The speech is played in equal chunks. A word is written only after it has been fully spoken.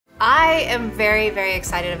I am very, very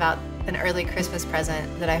excited about an early Christmas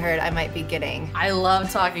present that I heard I might be getting. I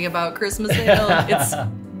love talking about Christmas ale.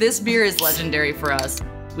 This beer is legendary for us.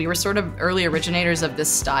 We were sort of early originators of this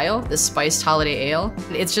style, this spiced holiday ale.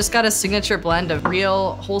 It's just got a signature blend of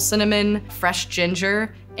real whole cinnamon, fresh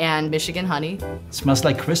ginger, and Michigan honey. It smells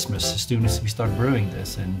like Christmas as soon as we start brewing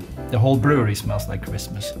this, and the whole brewery smells like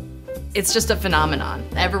Christmas. It's just a phenomenon.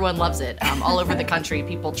 Everyone loves it. All over the country,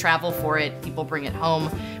 people travel for it, people bring it home.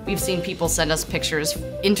 We've seen people send us pictures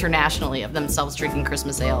internationally of themselves drinking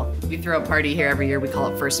Christmas ale. We throw a party here every year, we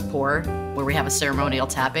call it First Pour, where we have a ceremonial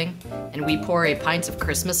tapping, and we pour a pint of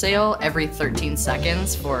Christmas ale every 13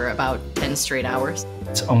 seconds for about 10 straight hours.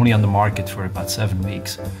 It's only on the market for about 7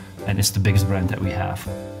 weeks, and it's the biggest brand that we have.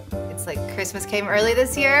 It's like Christmas came early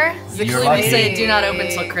this year. Usually we say do not open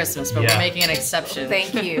till Christmas, but we're making an exception.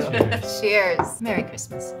 Thank you. Cheers. Merry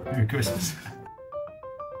Christmas. Merry Christmas.